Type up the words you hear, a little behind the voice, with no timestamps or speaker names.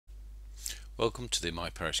Welcome to the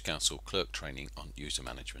My Parish Council Clerk Training on User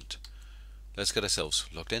Management. Let's get ourselves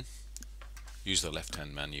logged in. Use the left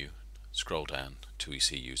hand menu, scroll down till you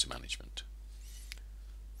see User Management.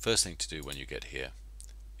 First thing to do when you get here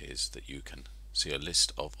is that you can see a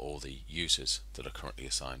list of all the users that are currently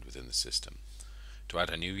assigned within the system. To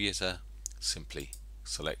add a new user, simply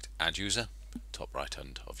select Add User, top right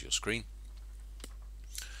hand of your screen.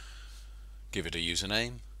 Give it a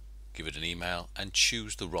username, give it an email and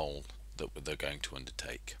choose the role that they're going to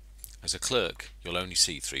undertake. As a clerk, you'll only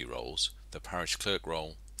see three roles: the parish clerk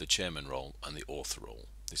role, the chairman role and the author role.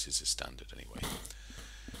 This is a standard anyway.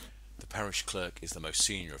 The parish clerk is the most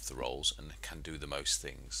senior of the roles and can do the most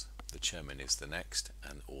things. The chairman is the next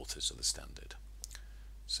and authors are the standard.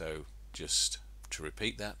 So just to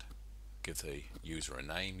repeat that, give the user a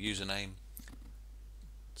name, username,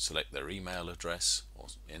 select their email address or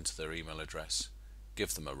enter their email address,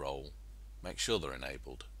 give them a role, make sure they're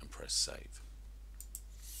enabled and press save.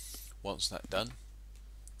 Once that's done,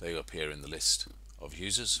 they appear in the list of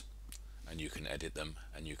users and you can edit them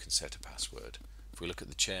and you can set a password. If we look at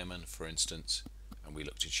the chairman, for instance, and we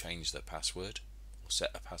look to change their password or set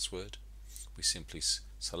a password, we simply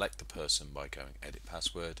select the person by going edit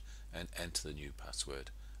password and enter the new password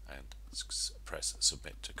and press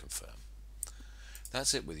submit to confirm.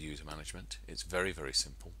 That's it with user management. It's very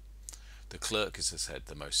simple. The clerk is, as I said,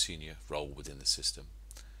 the most senior role within the system.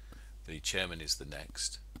 The chairman is the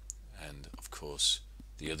next, and of course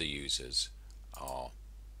the other users are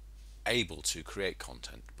able to create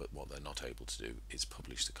content, but what they're not able to do is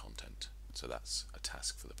publish the content. So that's a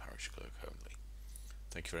task for the parish clerk only.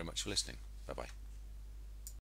 Thank you very much for listening. Bye bye.